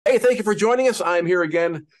Hey, thank you for joining us. I'm here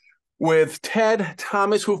again with Ted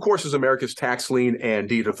Thomas, who, of course, is America's tax lien and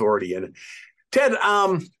deed authority. And Ted,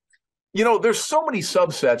 there's so many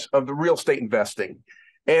subsets of the real estate investing.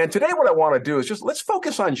 And today what I want to do is just let's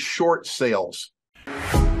focus on short sales.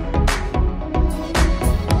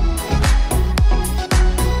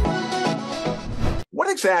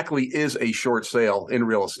 What exactly is a short sale in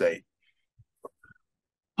real estate?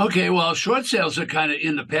 Okay, well, short sales are kind of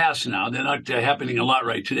in the past now. They're not happening a lot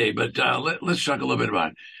right today, but let's talk a little bit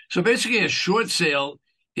about it. So basically, a short sale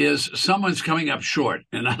is someone's coming up short.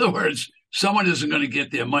 In other words, someone isn't going to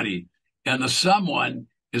get their money, and the someone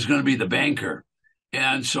is going to be the banker.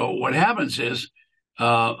 And so what happens is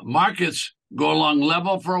markets go along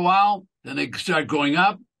level for a while, then they start going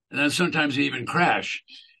up, and then sometimes they even crash.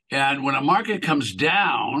 And when a market comes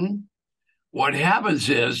down, what happens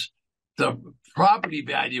is the property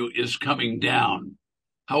value is coming down.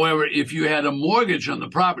 However, if you had a mortgage on the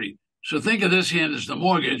property, so think of this hand as the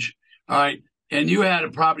mortgage, all right, and you had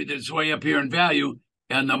a property that's way up here in value,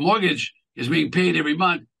 and the mortgage is being paid every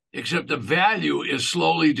month, except the value is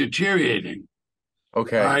slowly deteriorating.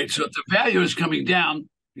 Okay. All right, so if the value is coming down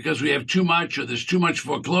because we have too much, or there's too much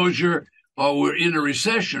foreclosure, or we're in a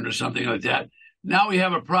recession or something like that, now we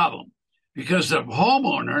have a problem because the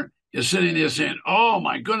homeowner is sitting there saying, oh,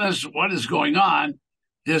 my goodness, what is going on?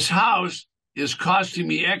 This house is costing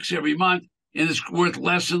me X every month, and it's worth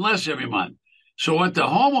less and less every month. So what the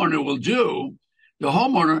homeowner will do, the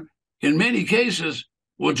homeowner, in many cases,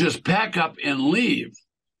 will just pack up and leave.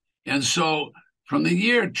 And so from the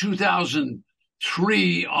year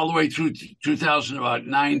 2003 all the way through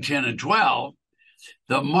 2009, 10, and 12,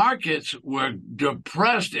 the markets were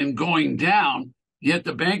depressed and going down, yet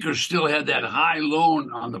the bankers still had that high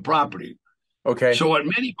loan on the property. Okay. So what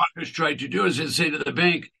many bankers tried to do is they say to the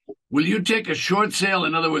bank, will you take a short sale?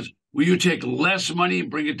 In other words, will you take less money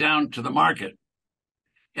and bring it down to the market?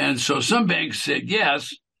 And so some banks said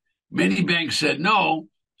yes. Many banks said no.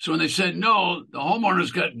 So when they said no, the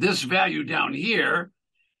homeowner's got this value down here,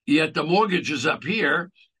 yet the mortgage is up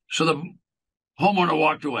here. So the homeowner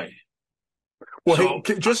walked away. Well, so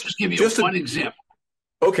hey, just give you one example.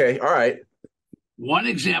 Okay, all right. One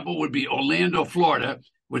example would be Orlando, Florida,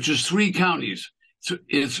 which is 3 counties. So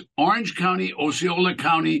it's Orange County, Osceola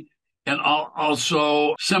County, and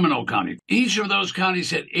also Seminole County. Each of those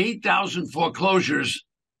counties had 8,000 foreclosures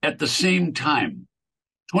at the same time.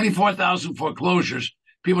 24,000 foreclosures,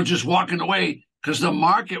 people just walking away because the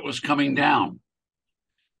market was coming down.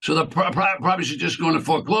 So the properties are just going to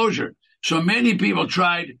foreclosure. So many people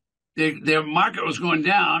tried, their market was going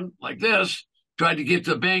down like this, tried to get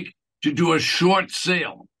to the bank to do a short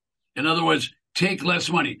sale. In other words, take less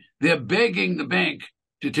money. They're begging the bank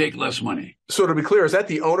to take less money. So to be clear, is that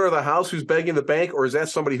the owner of the house who's begging the bank, or is that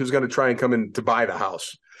somebody who's going to try and come in to buy the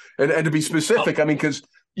house? And to be specific, I mean, because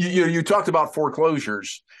you talked about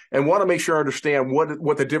foreclosures and want to make sure I understand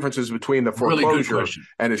what the difference is between the foreclosure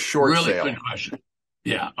and a short sale. Really good question.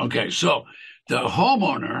 Yeah, okay. So the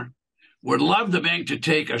homeowner would love the bank to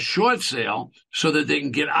take a short sale so that they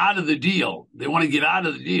can get out of the deal. They want to get out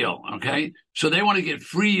of the deal, okay? So they want to get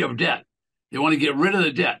free of debt. They want to get rid of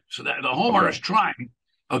the debt. So that the homeowner is trying,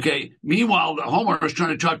 okay? Meanwhile, the homeowner is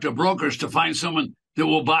trying to talk to brokers to find someone that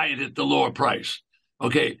will buy it at the lower price,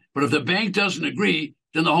 okay? But if the bank doesn't agree,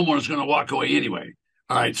 then the homeowner is going to walk away anyway.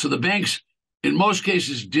 All right, so the banks, in most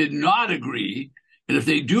cases, did not agree. And if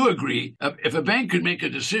they do agree, if a bank could make a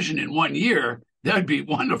decision in 1 year, that would be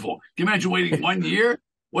wonderful. Can you imagine waiting 1 year?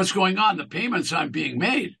 What's going on? The payments aren't being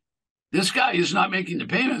made. This guy is not making the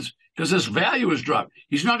payments because this value has dropped.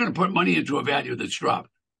 He's not going to put money into a value that's dropped.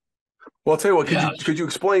 Well, I'll tell you what, could you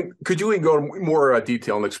explain, could you go into more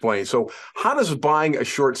detail and explain? So how does buying a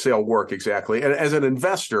short sale work exactly? And as an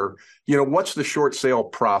investor, what's the short sale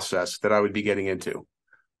process that I would be getting into?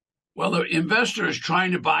 Well, the investor is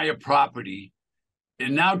trying to buy a property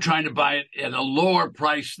and now trying to buy it at a lower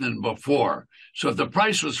price than before. So if the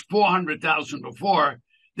price was $400,000 before,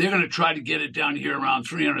 they're going to try to get it down here around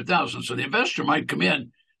 $300,000. So the investor might come in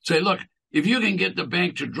and say, look, if you can get the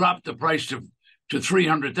bank to drop the price to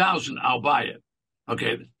 $300,000, I'll buy it.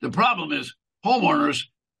 Okay. The problem is homeowners,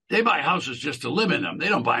 they buy houses just to live in them. They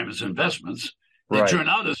don't buy them as investments. They turn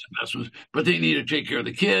out as investments, but they need to take care of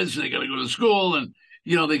the kids and they got to go to school and,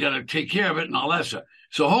 they got to take care of it and all that stuff.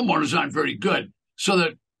 So homeowners aren't very good. So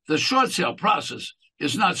that the short sale process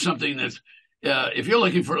is not something that, if you're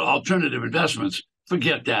looking for alternative investments,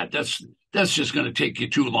 forget that. That's just going to take you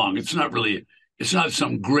too long. It's not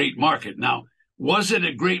some great market. Now, was it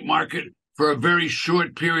a great market for a very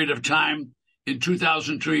short period of time in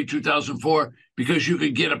 2003, 2004, because you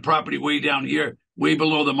could get a property way down here, way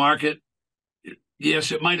below the market?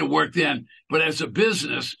 yes, it might have worked then, but as a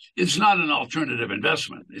business, it's not an alternative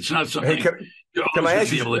investment. It's not something you're always going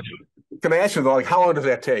to be able to do. Can I ask you though, like, how long does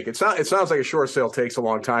that take? It sounds like a short sale takes a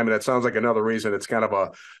long time, and that sounds like another reason it's kind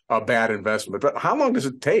of a bad investment. But how long does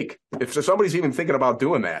it take if somebody's even thinking about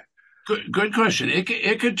doing that? Good question.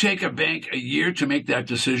 It could take a bank a year to make that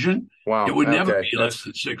decision. Wow. It would never be less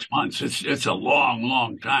than 6 months. It's a long,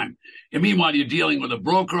 long time. And meanwhile, you're dealing with a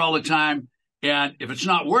broker all the time. And if it's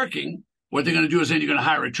not working, what they're going to do is then you're going to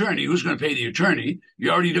hire an attorney. Who's going to pay the attorney?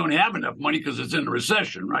 You already don't have enough money because it's in a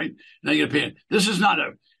recession, right? Now you're going to pay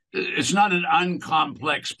it. It's not an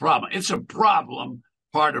uncomplex problem. It's a problem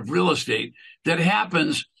part of real estate that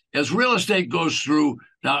happens as real estate goes through.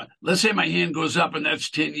 Now, let's say my hand goes up and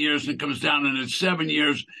that's 10 years and it comes down and it's 7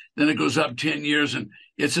 years, then it goes up 10 years. And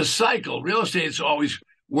it's a cycle. Real estate is always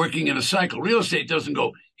working in a cycle. Real estate doesn't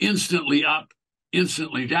go instantly up,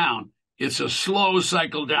 instantly down. It's a slow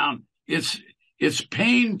cycle down. It's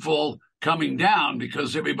painful coming down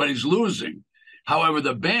because everybody's losing. However,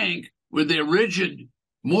 the bank with their rigid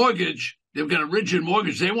mortgage, they've got a rigid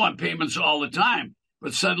mortgage. They want payments all the time,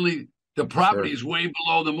 but suddenly the property is way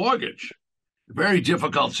below the mortgage. Very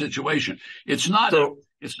difficult situation. It's not a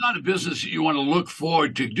business that you want to look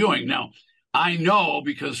forward to doing. Now, I know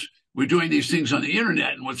because we're doing these things on the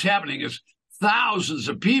internet, and what's happening is thousands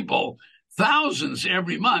of people, thousands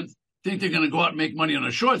every month, think they're going to go out and make money on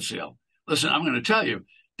a short sale. Listen, I'm going to tell you,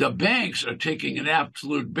 the banks are taking an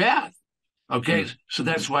absolute bath. Okay, so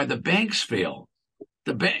that's why the banks fail.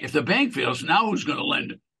 If the bank fails, now who's going to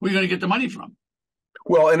lend it? Where are you going to get the money from?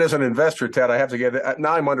 Well, and as an investor, Ted, I have to get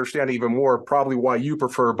now I'm understanding even more probably why you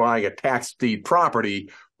prefer buying a tax deed property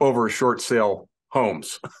over short sale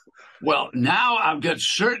homes. Well, now I've got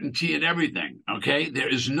certainty in everything. Okay, there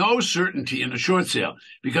is no certainty in a short sale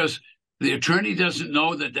because the attorney doesn't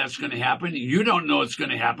know that that's going to happen. You don't know it's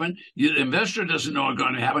going to happen. The investor doesn't know it's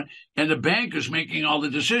going to happen. And the bank is making all the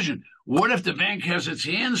decision. What if the bank has its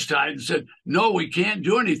hands tied and said, no, we can't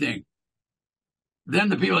do anything? Then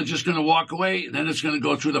the people are just going to walk away. Then it's going to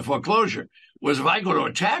go through the foreclosure. Whereas if I go to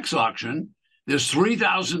a tax auction, there's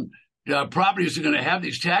 3,000 properties that are going to have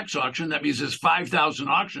these tax auctions. That means there's 5,000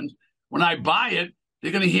 auctions. When I buy it,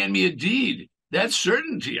 they're going to hand me a deed. That's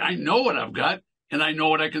certainty. I know what I've got, and I know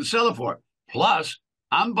what I can sell it for. Plus,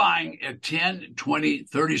 I'm buying at 10, 20,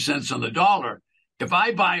 30 cents on the dollar. If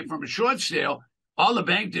I buy it from a short sale, all the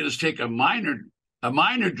bank did is take a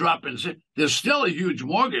minor drop and say, there's still a huge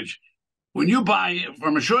mortgage. When you buy it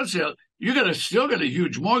from a short sale, you're going to still get a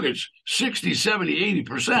huge mortgage, 60, 70,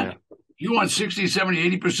 80%. Yeah. You want 60,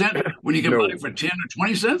 70, 80% when you can buy it for 10 or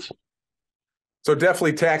 20 cents? So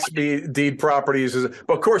definitely tax deed properties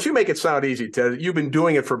but of course you make it sound easy, Ted. You've been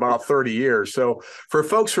doing it for about 30 years. So for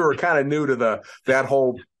folks who are kind of new to that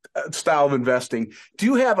whole style of investing, do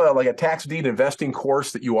you have a tax deed investing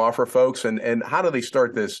course that you offer folks, and how do they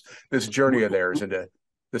start this journey of theirs into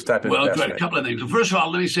this type of investment? Well, a couple of things. First of all,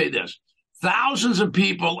 let me say this. Thousands of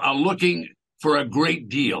people are looking for a great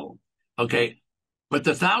deal, okay? But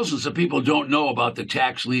the thousands of people don't know about the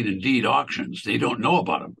tax lien and deed auctions. They don't know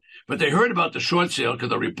about them. But they heard about the short sale because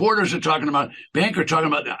the reporters are talking about, banks are talking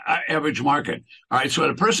about the average market. All right, so what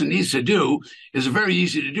a person needs to do is very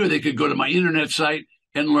easy to do. They could go to my internet site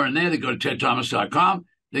and learn there. They go to tedthomas.com.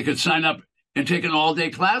 They could sign up and take an all-day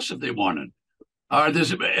class if they wanted.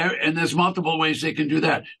 There's multiple ways they can do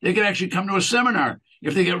that. They could actually come to a seminar.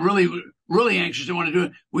 If they get really, really anxious, they want to do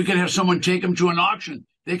it, we could have someone take them to an auction.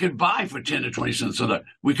 They could buy for 10 to 20 cents. So that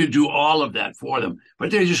we could do all of that for them.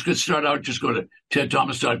 But they just could start out, just go to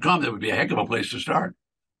tedthomas.com. That would be a heck of a place to start.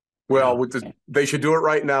 Well, they should do it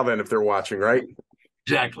right now then if they're watching, right?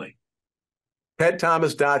 Exactly.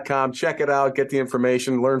 tedthomas.com. Check it out. Get the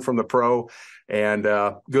information. Learn from the pro. And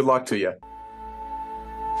good luck to you.